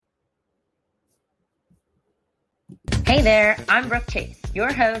Hey there, I'm Brooke Chase,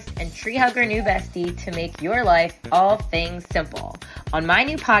 your host and tree hugger new bestie to make your life all things simple. On my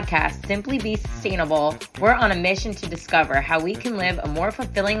new podcast, Simply Be Sustainable, we're on a mission to discover how we can live a more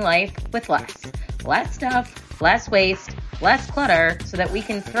fulfilling life with less. Less stuff, less waste, less clutter, so that we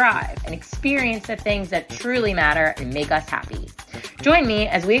can thrive and experience the things that truly matter and make us happy. Join me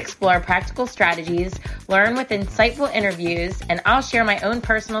as we explore practical strategies, learn with insightful interviews, and I'll share my own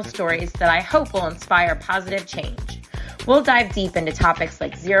personal stories that I hope will inspire positive change. We'll dive deep into topics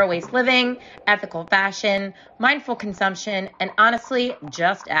like zero waste living, ethical fashion, mindful consumption, and honestly,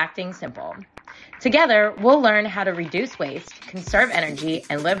 just acting simple. Together, we'll learn how to reduce waste, conserve energy,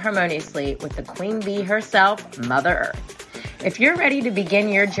 and live harmoniously with the Queen Bee herself, Mother Earth. If you're ready to begin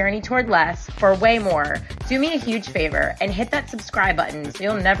your journey toward less for way more, do me a huge favor and hit that subscribe button so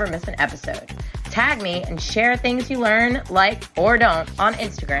you'll never miss an episode. Tag me and share things you learn, like, or don't on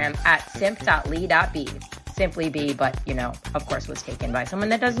Instagram at simp.lee.be. Simply Be, but, of course was taken by someone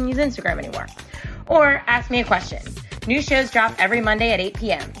that doesn't use Instagram anymore. Or ask me a question. New shows drop every Monday at 8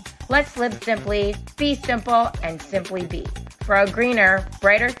 p.m. Let's live simply, be simple, and simply be. For a greener,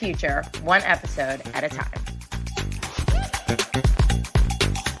 brighter future, one episode at a time.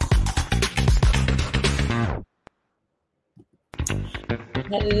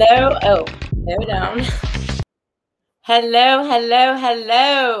 Hello. Oh, go down. Hello.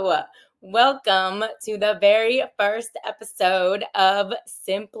 Welcome to the very first episode of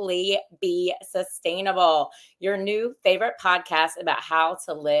Simply Be Sustainable, your new favorite podcast about how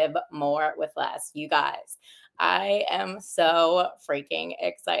to live more with less. You guys, I am so freaking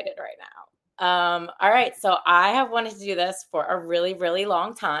excited right now. All right, so I have wanted to do this for a really, really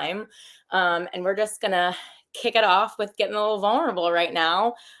long time, and we're just going to kick it off with getting a little vulnerable right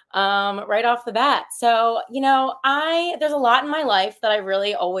now. Right off the bat. So, there's a lot in my life that I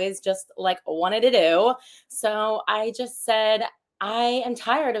really always just wanted to do. So I just said, I am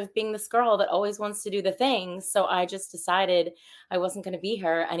tired of being this girl that always wants to do the things. So I just decided I wasn't going to be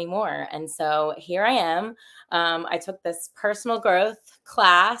her anymore. And so here I am. I took this personal growth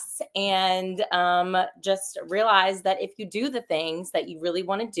class and just realized that if you do the things that you really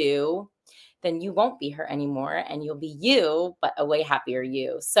want to do, then you won't be her anymore and you'll be you, but a way happier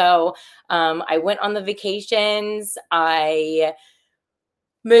you. So I went on the vacations. I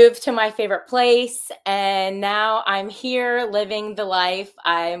moved to my favorite place, and now I'm here living the life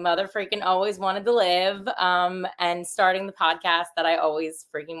I mother freaking always wanted to live, and starting the podcast that I always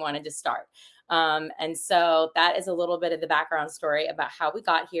freaking wanted to start. And so that is a little bit of the background story about how we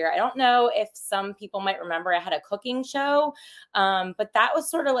got here. I don't know if some people might remember I had a cooking show, but that was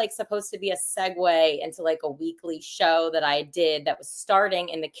sort of supposed to be a segue into a weekly show that I did that was starting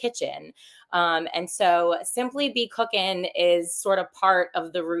in the kitchen. And so Simply Be Cooking is sort of part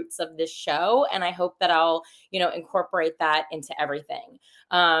of the roots of this show. And I hope that I'll, incorporate that into everything.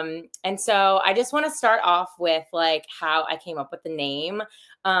 And so I just want to start off with how I came up with the name.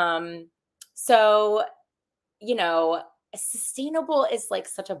 So, sustainable is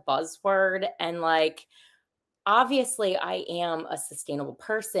such a buzzword, and obviously I am a sustainable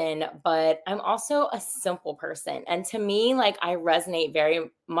person, but I'm also a simple person. And to me, I resonate very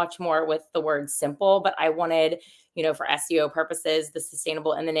much more with the word simple, but I wanted, for SEO purposes, the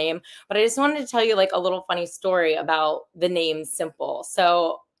sustainable in the name. But I just wanted to tell you a little funny story about the name Simple.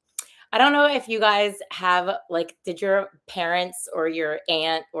 So I don't know if you guys have did your parents or your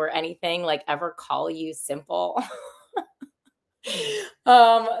aunt or anything ever call you Simple?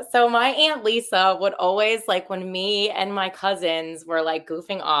 So my Aunt Lisa would always when me and my cousins were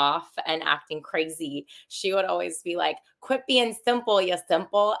goofing off and acting crazy, she would always be quit being simple, you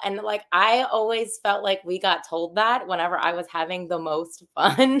simple. And I always felt we got told that whenever I was having the most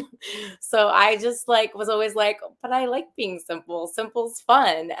fun. So I just was always but I like being simple. Simple's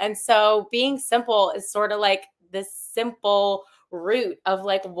fun. And so being simple is sort of this simple root of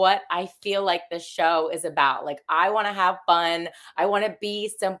what I feel this show is about. I want to have fun. I want to be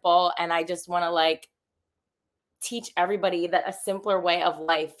simple. And I just want to teach everybody that a simpler way of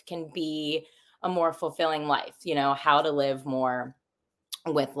life can be a more fulfilling life, how to live more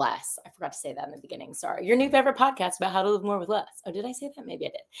with less. I forgot to say that in the beginning. Sorry. Your new favorite podcast about how to live more with less. Oh, did I say that? Maybe I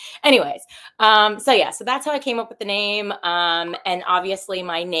did. Anyways. So that's how I came up with the name. And obviously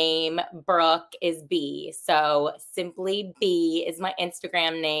my name, Brooke, is B. So Simply B is my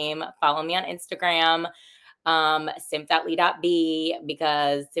Instagram name. Follow me on Instagram. simp.lee.be,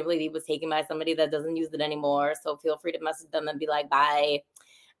 because Simply B was taken by somebody that doesn't use it anymore. So feel free to message them and be bye.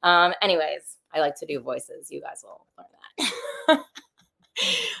 Anyways, I like to do voices. You guys will learn that.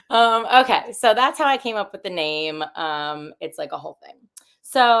 Okay, so that's how I came up with the name. It's a whole thing.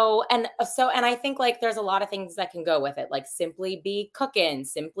 And I think like there's a lot of things that can go with it, like simply be cooking,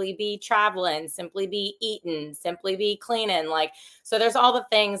 simply be traveling, simply be eating, simply be cleaning. Like, so there's all the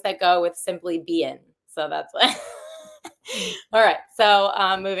things that go with simply being. So that's what. All right. So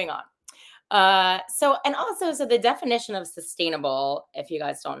moving on. So the definition of sustainable, if you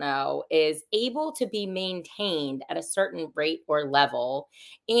guys don't know, is able to be maintained at a certain rate or level,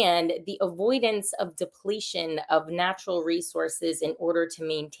 and the avoidance of depletion of natural resources in order to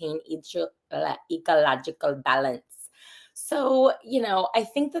maintain ecological balance. So, I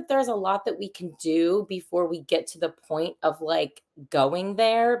think that there's a lot that we can do before we get to the point of like going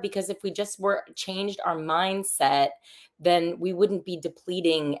there, because if we just were changed our mindset, then we wouldn't be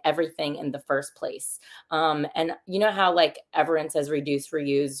depleting everything in the first place. And you know how like everyone says reduce,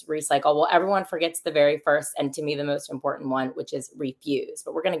 reuse, recycle. Well, everyone forgets the very first and to me the most important one, which is refuse.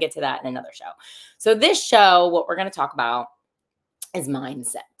 But we're going to get to that in another show. So this show, what we're going to talk about is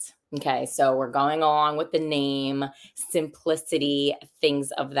mindset. Okay, so we're going along with the name, simplicity,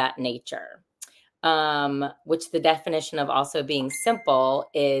 things of that nature. Which the definition of also being simple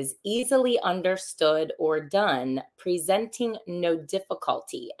is easily understood or done, presenting no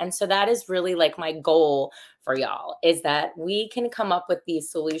difficulty. And so that is really like my goal for y'all, is that we can come up with these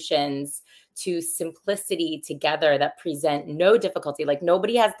solutions to simplicity together that present no difficulty. Like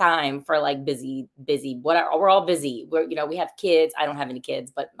nobody has time for like busy, whatever. We're all busy. We have kids. I don't have any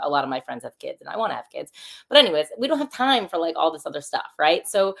kids, but a lot of my friends have kids and I want to have kids. But anyways, we don't have time for like all this other stuff, right?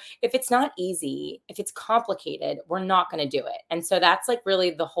 So if it's not easy, if it's complicated, we're not going to do it. And so that's like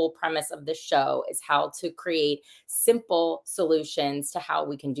really the whole premise of this show, is how to create simple solutions to how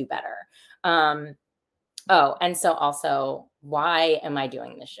we can do better. And so also, why am I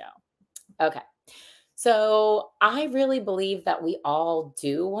doing this show? Okay. So I really believe that we all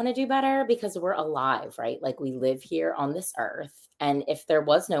do want to do better because we're alive, right? Like we live here on this earth. And if there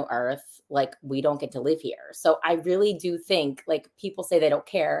was no earth, like we don't get to live here. So I really do think, like, people say they don't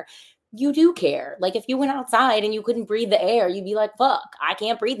care. You do care. Like if you went outside and you couldn't breathe the air, you'd be like, fuck, I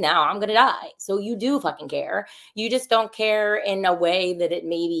can't breathe now. I'm going to die. So you do fucking care. You just don't care in a way that it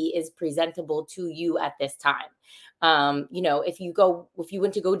maybe is presentable to you at this time. If you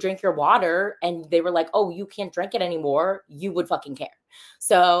went to go drink your water and they were like, oh, you can't drink it anymore, you would fucking care.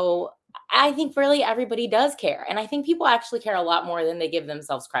 So I think really everybody does care. And I think people actually care a lot more than they give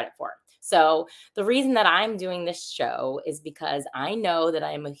themselves credit for. So the reason that I'm doing this show is because I know that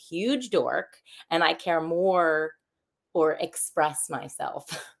I am a huge dork and I care more, or express myself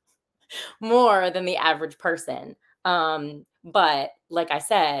more than the average person. But like I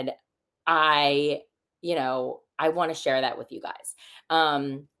said, I, I want to share that with you guys.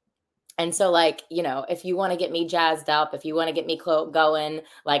 And so, like, if you want to get me jazzed up, if you want to get me going,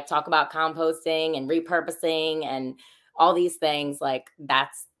 like talk about composting and repurposing and all these things, like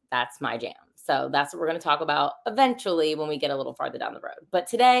that's my jam. So that's what we're going to talk about eventually when we get a little farther down the road. But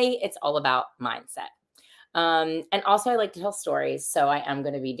today it's all about mindset. And also I like to tell stories. So I am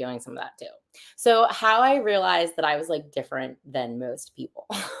going to be doing some of that too. So how I realized that I was like different than most people.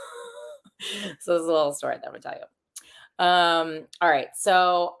 So this is a little story that I'm going to tell you. All right.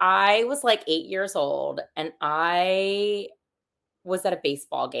 So I was like 8 years old and I was at a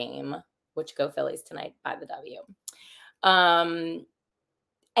baseball game, which go Phillies tonight by the W.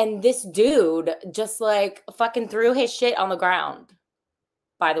 And this dude just like fucking threw his shit on the ground.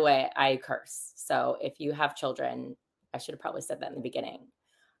 By the way, I curse. So if you have children, I should have probably said that in the beginning.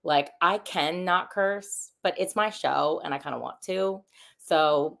 Like I can not curse, but it's my show and I kind of want to.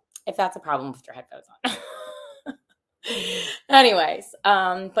 So if that's a problem, put your headphones on. Anyways,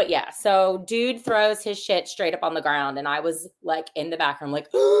 but yeah, so dude throws his shit straight up on the ground and I was like in the background like,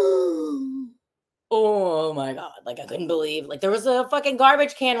 oh my God, like I couldn't believe, like there was a fucking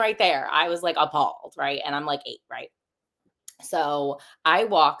garbage can right there. I was like appalled, right? And I'm like 8, right? So I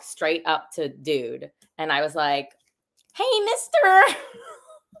walk straight up to dude and I was like, hey, mister.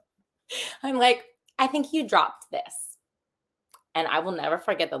 I'm like, I think you dropped this. And I will never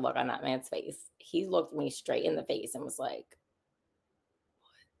forget the look on that man's face. He looked me straight in the face and was like,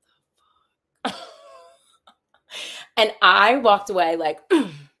 what the fuck? And I walked away like,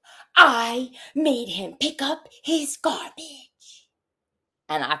 I made him pick up his garbage.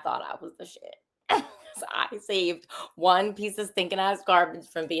 And I thought I was the shit. So I saved one piece of stinking ass garbage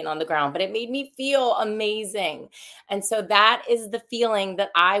from being on the ground, but it made me feel amazing. And so that is the feeling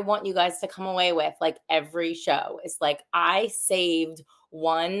that I want you guys to come away with, like every show. It's like I saved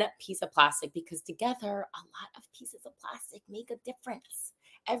one piece of plastic, because together a lot of pieces of plastic make a difference.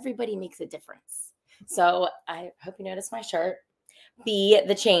 Everybody makes a difference. So I hope you noticed my shirt. Be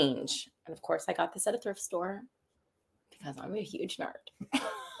the change. And of course, I got this at a thrift store because I'm a huge nerd.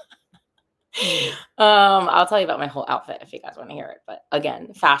 I'll tell you about my whole outfit if you guys want to hear it. But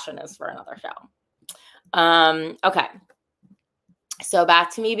again, fashion is for another show. Okay. So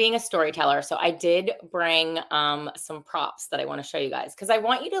back to me being a storyteller. So I did bring some props that I want to show you guys because I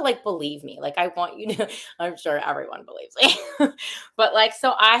want you to like believe me. Like I want you to, I'm sure everyone believes me. But like,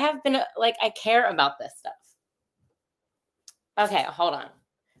 so I have been like, I care about this stuff. Okay, hold on.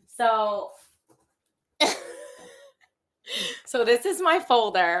 So so this is my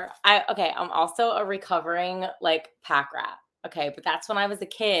folder. I'm also a recovering like pack rat. Okay, but that's when I was a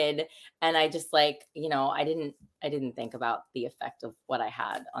kid and I just like, I didn't think about the effect of what I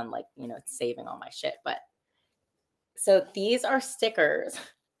had on like, saving all my shit. But so these are stickers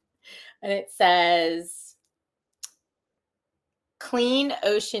and it says Clean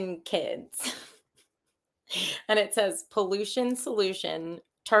Ocean Kids. And it says pollution solution,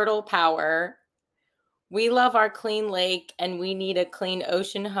 turtle power. We love our clean lake and we need a clean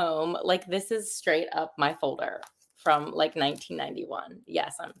ocean home. Like this is straight up my folder from like 1991.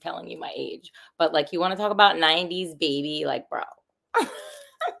 Yes, I'm telling you my age. But like you want to talk about 90s baby, like bro.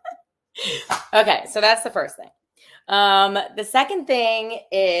 Okay, so that's the first thing. The second thing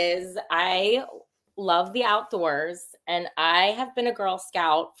is I love the outdoors and I have been a Girl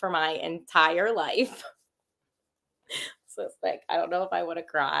Scout for my entire life. So it's like I don't know if I want to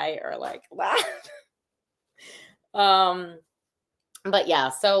cry or like laugh. But yeah,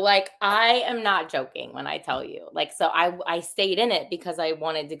 so like I am not joking when I tell you. Like so I stayed in it because I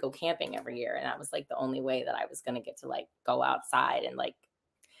wanted to go camping every year and that was like the only way that I was going to get to like go outside and like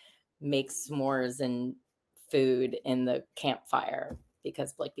make s'mores and food in the campfire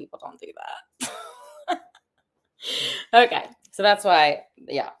because like people don't do that. Okay. So that's why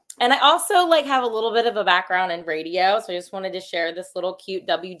yeah. And I also like have a little bit of a background in radio, so I just wanted to share this little cute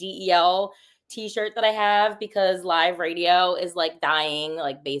WDEL t-shirt that I have because live radio is like dying,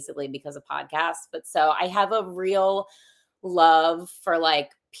 like basically because of podcasts. But so I have a real love for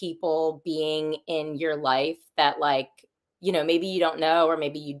like people being in your life that like, maybe you don't know, or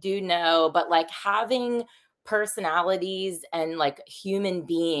maybe you do know, but like having personalities and like human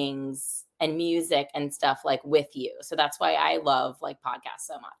beings and music and stuff like with you. So that's why I love like podcasts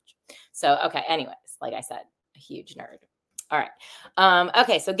so much. So, okay. Anyways, like I said, a huge nerd. All right.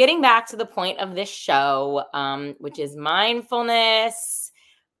 Okay. So getting back to the point of this show, which is mindfulness,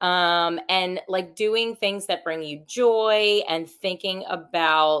 and like doing things that bring you joy and thinking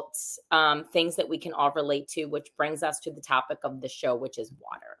about, things that we can all relate to, which brings us to the topic of the show, which is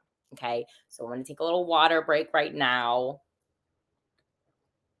water. Okay. So we're going to take a little water break right now,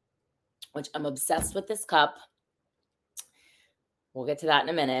 which I'm obsessed with this cup. We'll get to that in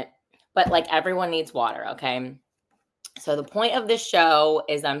a minute, but like everyone needs water. Okay. So the point of this show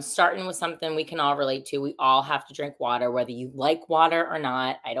is I'm starting with something we can all relate to. We all have to drink water, whether you like water or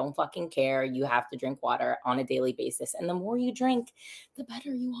not. I don't fucking care. You have to drink water on a daily basis. And the more you drink, the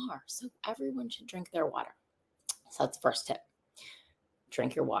better you are. So everyone should drink their water. So that's the first tip.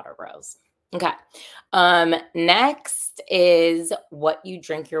 Drink your water, bros. Okay. Next is what you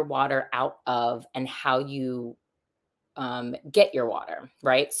drink your water out of and how you get your water,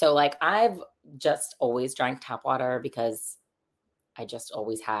 right? So like I've just always drank tap water because I just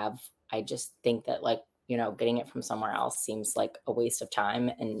always have. I just think that like, getting it from somewhere else seems like a waste of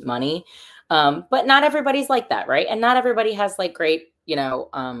time and money. But not everybody's like that, right? And not everybody has like great,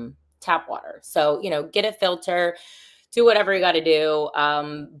 tap water. So, get a filter, do whatever you got to do.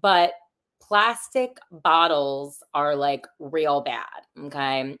 But plastic bottles are like real bad.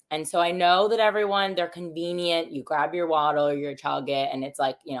 Okay. And so I know that they're convenient. You grab your water, you chug it, and it's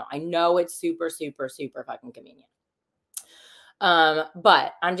like, I know it's super, super, super fucking convenient.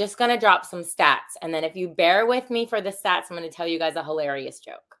 But I'm just going to drop some stats. And then if you bear with me for the stats, I'm going to tell you guys a hilarious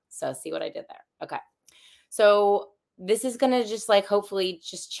joke. So see what I did there. Okay. So this is going to just like, hopefully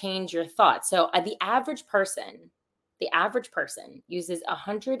just change your thoughts. So the average person uses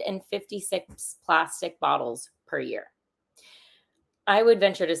 156 plastic bottles per year. I would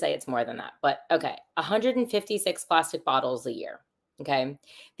venture to say it's more than that, but okay. 156 plastic bottles a year. Okay.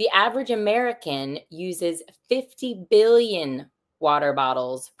 The average American uses 50 billion water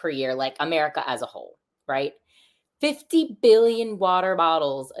bottles per year, like America as a whole, right? 50 billion water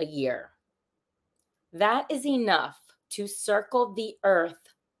bottles a year. That is enough to circle the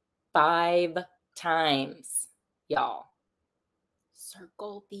earth 5 times, y'all.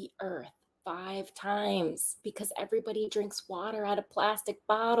 Circle the earth 5 times because everybody drinks water out of plastic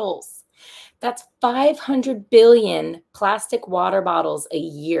bottles. That's 500 billion plastic water bottles a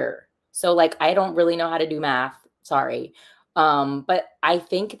year. So like, I don't really know how to do math. Sorry. But I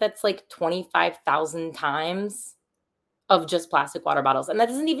think that's like 25,000 times of just plastic water bottles. And that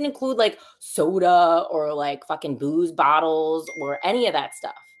doesn't even include like soda or like fucking booze bottles or any of that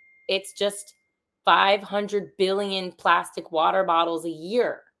stuff. It's just 500 billion plastic water bottles a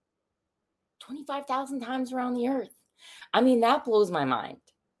year, 25,000 times around the earth. I mean, that blows my mind.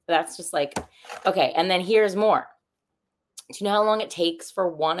 That's just like, okay. And then here's more. Do you know how long it takes for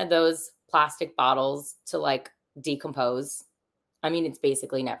one of those plastic bottles to like decompose? I mean, it's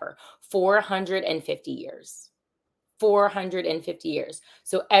basically never. 450 years. 450 years.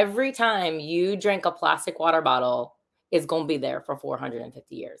 So every time you drink a plastic water bottle, it's going to be there for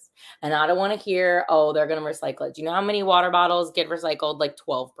 450 years. And I don't want to hear, oh, they're going to recycle it. Do you know how many water bottles get recycled? Like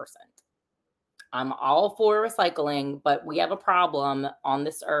 12%. I'm all for recycling, but we have a problem on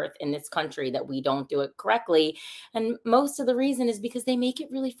this earth, in this country, that we don't do it correctly. And most of the reason is because they make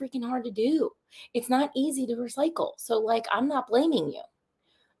it really freaking hard to do. It's not easy to recycle. So like, I'm not blaming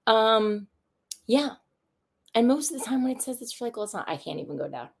you. Yeah. And most of the time when it says it's recycle, it's not. I can't even go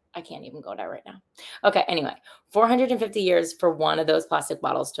down right now. Okay. Anyway, 450 years for one of those plastic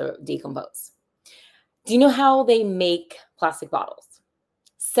bottles to decompose. Do you know how they make plastic bottles?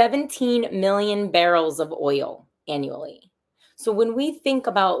 17 million barrels of oil annually. So when we think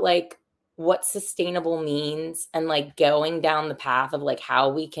about like what sustainable means and like going down the path of like how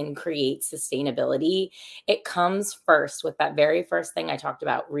we can create sustainability, it comes first with that very first thing I talked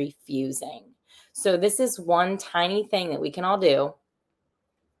about, refusing. So this is one tiny thing that we can all do.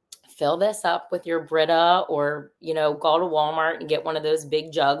 Fill this up with your Brita, or, you know, go to Walmart and get one of those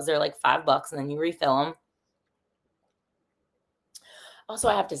big jugs. They're like $5 and then you refill them. Also,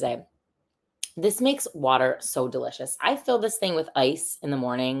 I have to say, this makes water so delicious. I fill this thing with ice in the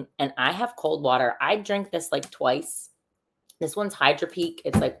morning and I have cold water. I drink this like twice. This one's Hydro Peak.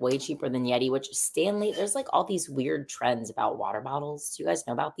 It's like way cheaper than Yeti, which Stanley, there's like all these weird trends about water bottles. Do you guys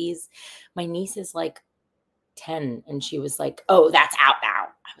know about these? My niece is like 10 and she was like, oh, that's out now.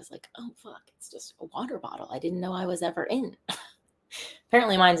 I was like, oh, fuck. It's just a water bottle. I didn't know I was ever in.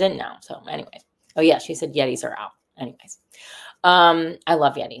 Apparently mine's in now. So anyways. Oh yeah, she said Yetis are out. Anyways. I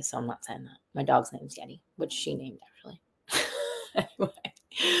love Yeti, so I'm not saying that. My dog's name's Yeti, which she named actually. Anyway.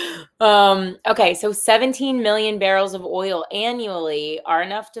 Okay, so 17 million barrels of oil annually are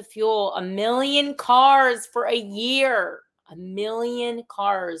enough to fuel 1 million cars for a year. 1 million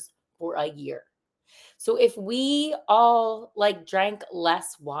cars for a year. So if we all like drank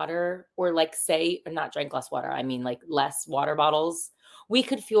less water, or like say, or not drank less water, I mean like less water bottles, we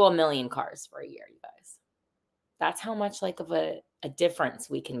could fuel 1 million cars for a year, you guys. That's how much like of a difference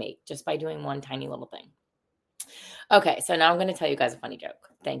we can make just by doing one tiny little thing. Okay, so now I'm going to tell you guys a funny joke.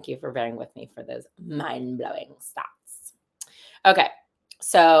 Thank you for bearing with me for those mind-blowing stats. Okay,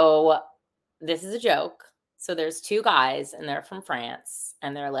 so this is a joke. So there's two guys and they're from France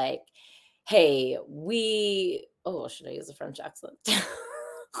and they're like, hey, should I use a French accent?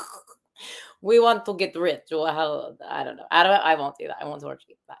 We want to get rich. Well, I don't know. I won't do that. I won't torture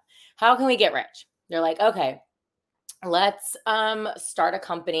you for that. How can we get rich? They're like, okay, let's start a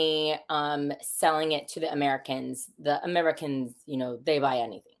company selling it to the Americans. The Americans, you know, they buy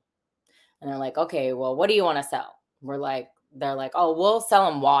anything. And they're like, okay, well, what do you want to sell? They're like, oh, we'll sell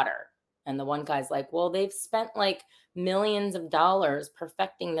them water. And the one guy's like, well, they've spent like millions of dollars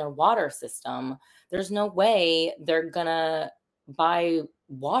perfecting their water system. There's no way they're gonna buy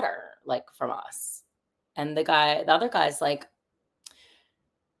water like from us. And the other guy's like,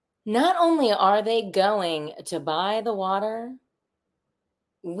 not only are they going to buy the water,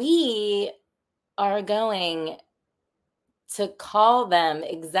 we are going to call them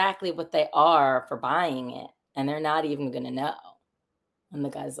exactly what they are for buying it. And they're not even going to know. And the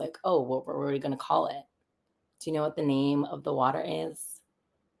guy's like, oh, what were we going to call it? Do you know what the name of the water is?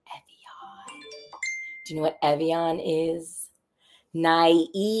 Evian. Do you know what Evian is?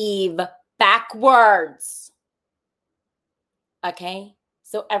 Naive backwards. Okay?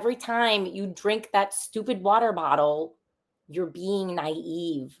 So every time you drink that stupid water bottle, you're being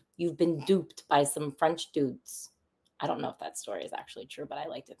naive. You've been duped by some French dudes. I don't know if that story is actually true, but I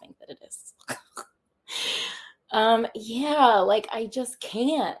like to think that it is. Yeah, like I just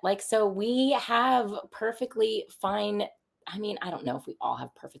can't. Like, so we have perfectly fine. I mean, I don't know if we all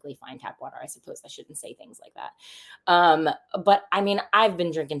have perfectly fine tap water. I suppose I shouldn't say things like that. But I mean, I've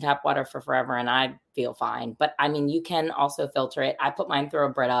been drinking tap water for forever and I feel fine. But I mean, you can also filter it. I put mine through a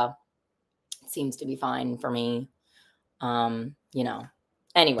Brita. It seems to be fine for me. You know,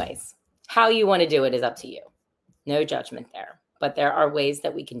 anyways, how you want to do it is up to you. No judgment there. But there are ways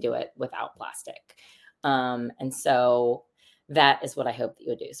that we can do it without plastic. And so that is what I hope that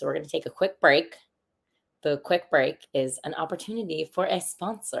you'll do. So we're going to take a quick break. The quick break is an opportunity for a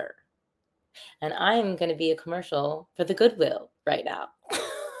sponsor. And I'm going to be a commercial for the Goodwill right now.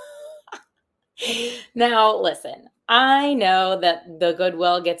 Now, listen, I know that the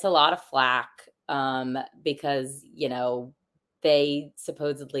Goodwill gets a lot of flack because, they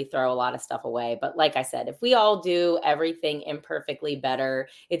supposedly throw a lot of stuff away. But like I said, if we all do everything imperfectly better,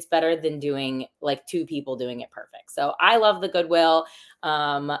 it's better than doing like two people doing it perfect. So I love the Goodwill.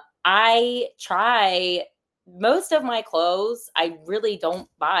 Um, I try most of my clothes. I really don't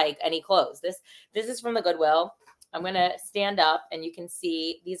buy any clothes. This is from the Goodwill. I'm going to stand up and you can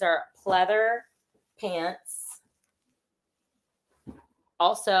see these are pleather pants,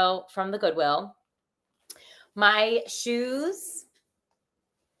 also from the Goodwill. My shoes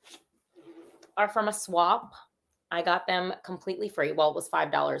are from a swap. I got them completely free. Well, it was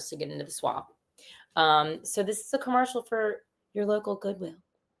 $5 to get into the swap. So this is a commercial for your local Goodwill.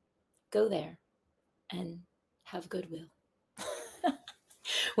 Go there and have Goodwill.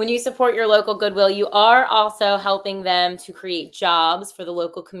 When you support your local Goodwill, you are also helping them to create jobs for the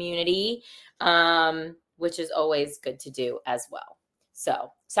local community, which is always good to do as well.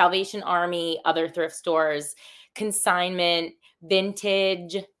 So Salvation Army, other thrift stores, consignment,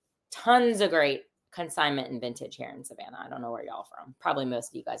 vintage, tons of great consignment and vintage here in Savannah. I don't know where y'all from. Probably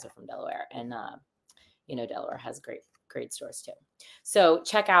most of you guys are from Delaware. And, Delaware has great stores too. So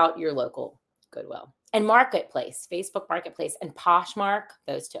check out your local Goodwill. And Marketplace, Facebook Marketplace, and Poshmark,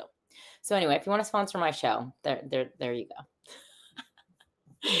 those two. So anyway, if you want to sponsor my show, there you go.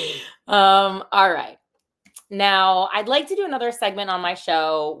 All right. Now, I'd like to do another segment on my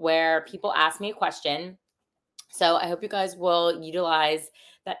show where people ask me a question. So I hope you guys will utilize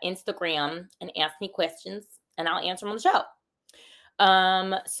that Instagram and ask me questions, and I'll answer them on the show.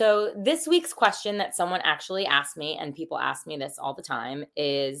 So this week's question that someone actually asked me, and people ask me this all the time,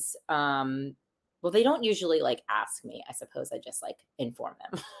 is, well, they don't usually like ask me. I suppose I just like inform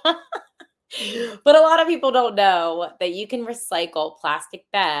them. But a lot of people don't know that you can recycle plastic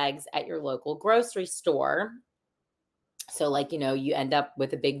bags at your local grocery store. So like, you end up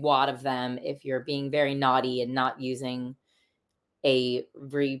with a big wad of them if you're being very naughty and not using a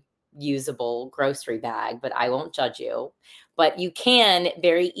reusable grocery bag, but I won't judge you. But you can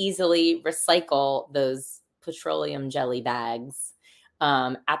very easily recycle those petroleum jelly bags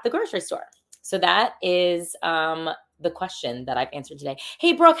at the grocery store. So that is the question that I've answered today.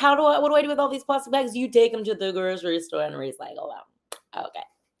 Hey, Brooke, what do I do with all these plastic bags? You take them to the grocery store and recycle them. Okay.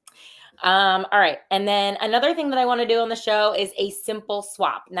 All right. And then another thing that I want to do on the show is a simple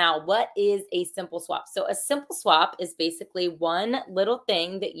swap. Now, what is a simple swap? So a simple swap is basically one little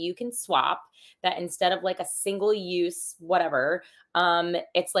thing that you can swap that instead of like a single use, whatever,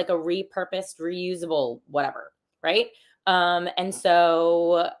 it's like a repurposed, reusable, whatever. Right. And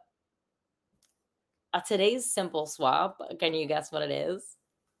so today's simple swap, can you guess what it is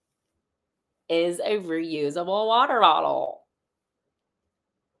a reusable water bottle.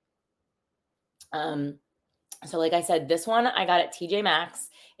 So like I said, this one I got at TJ Maxx.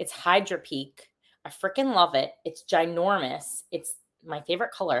 It's Hydra Peak. I freaking love it. It's ginormous. It's my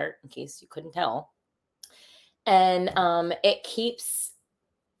favorite color, in case you couldn't tell. And it keeps,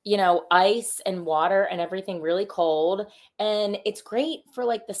 ice and water and everything really cold. And it's great for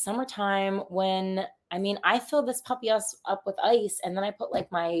like the summertime when, I fill this puppy up with ice and then I put like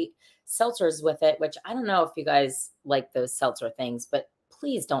my seltzers with it, which I don't know if you guys like those seltzer things, but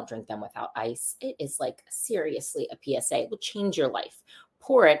please don't drink them without ice. It is like seriously a PSA. It will change your life.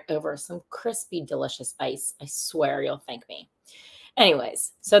 Pour it over some crispy, delicious ice. I swear you'll thank me.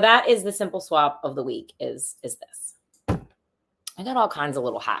 Anyways, so that is the simple swap of the week is this. I got all kinds of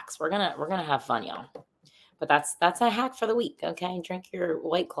little hacks. We're gonna have fun, y'all. But that's a hack for the week. Okay, drink your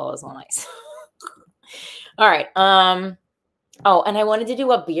White Claws on ice. All right. Oh, and I wanted to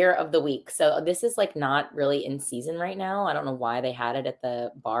do a beer of the week. So this is like not really in season right now. I don't know why they had it at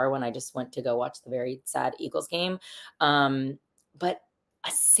the bar when I just went to go watch the very sad Eagles game. But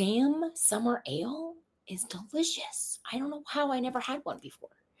a Sam Summer Ale is delicious. I don't know how I never had one before.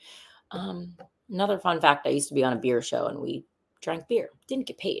 Another fun fact, I used to be on a beer show and we drank beer. Didn't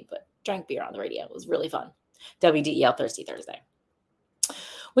get paid, but drank beer on the radio. It was really fun. WDEL Thirsty Thursday.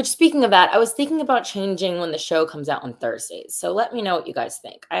 Which, speaking of that, I was thinking about changing when the show comes out on Thursdays. So let me know what you guys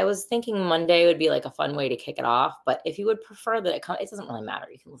think. I was thinking Monday would be like a fun way to kick it off. But if you would prefer that it doesn't really matter.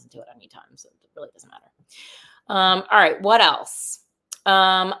 You can listen to it anytime. So it really doesn't matter. All right. What else?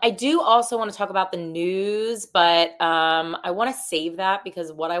 I do also want to talk about the news, but I want to save that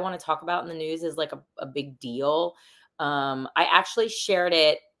because what I want to talk about in the news is like a big deal. I actually shared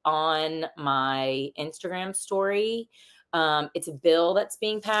it on my Instagram story. It's a bill that's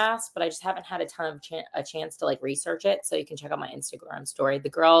being passed, but I just haven't had a ton of a chance to like research it. So you can check out my Instagram story. The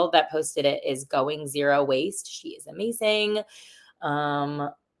girl that posted it is Going Zero Waste. She is amazing.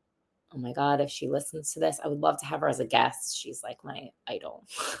 Oh my God, if she listens to this, I would love to have her as a guest. She's like my idol.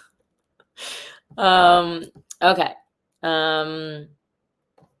 Okay. All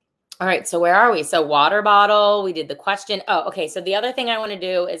right. So where are we? So water bottle, we did the question. Oh, okay. So the other thing I want to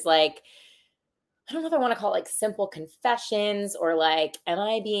do is like, I don't know if I want to call it like simple confessions or like, am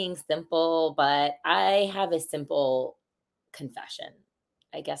I being simple? But I have a simple confession.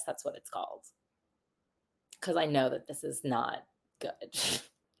 I guess that's what it's called. Because I know that this is not good.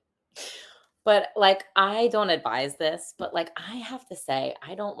 But like, I don't advise this, but like, I have to say,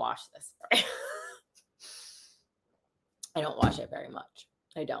 I don't wash this. I don't wash it very much.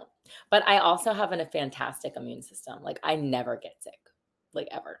 I don't. But I also have a fantastic immune system. Like, I never get sick, like,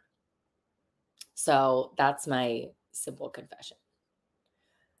 ever. So that's my simple confession,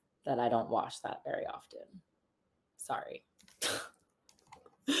 that I don't wash that very often. Sorry.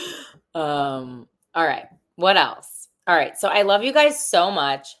 All right. What else? All right. So I love you guys so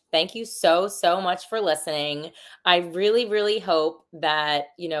much. Thank you so, so much for listening. I really, really hope that,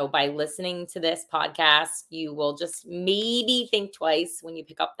 by listening to this podcast, you will just maybe think twice when you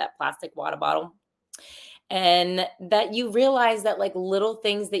pick up that plastic water bottle, and that you realize that like little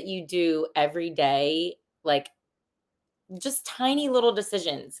things that you do every day, like just tiny little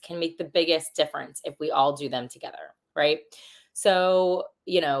decisions, can make the biggest difference if we all do them together, right? So,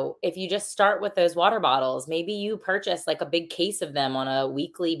 if you just start with those water bottles, maybe you purchase like a big case of them on a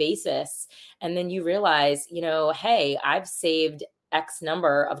weekly basis. And then you realize, hey, I've saved X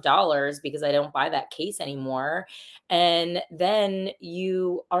number of dollars because I don't buy that case anymore. And then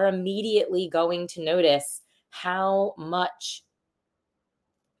you are immediately going to notice how much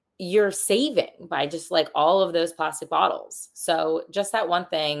you're saving by just like all of those plastic bottles. So just that one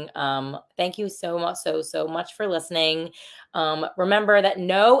thing. Thank you so much, so much for listening. Remember that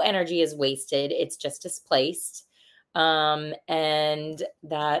no energy is wasted. It's just displaced. And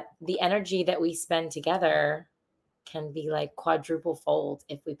that the energy that we spend together can be like quadruple fold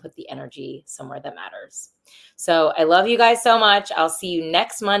if we put the energy somewhere that matters. So I love you guys so much. I'll see you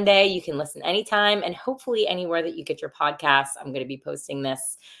next Monday. You can listen anytime and hopefully anywhere that you get your podcasts. I'm going to be posting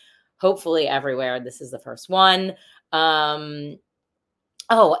this hopefully everywhere. This is the first one. Oh,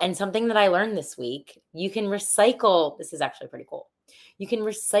 and something that I learned this week, you can recycle. This is actually pretty cool. You can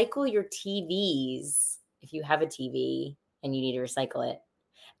recycle your TVs if you have a TV and you need to recycle it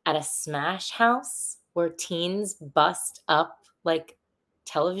at a smash house where teens bust up like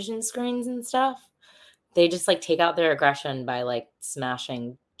television screens and stuff. They just like take out their aggression by like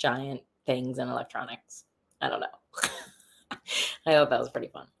smashing giant things and electronics. I don't know. I hope that was pretty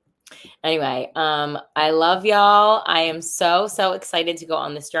fun. Anyway, I love y'all. I am so, so excited to go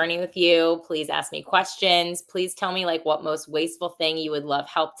on this journey with you. Please ask me questions. Please tell me like what most wasteful thing you would love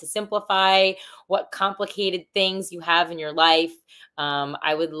help to simplify, what complicated things you have in your life.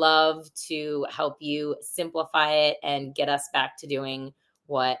 I would love to help you simplify it and get us back to doing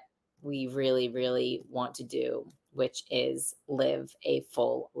what we really, really want to do, which is live a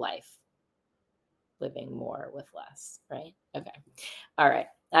full life, living more with less, right? Okay. All right.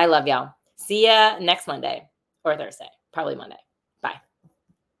 I love y'all. See ya next Monday or Thursday, probably Monday.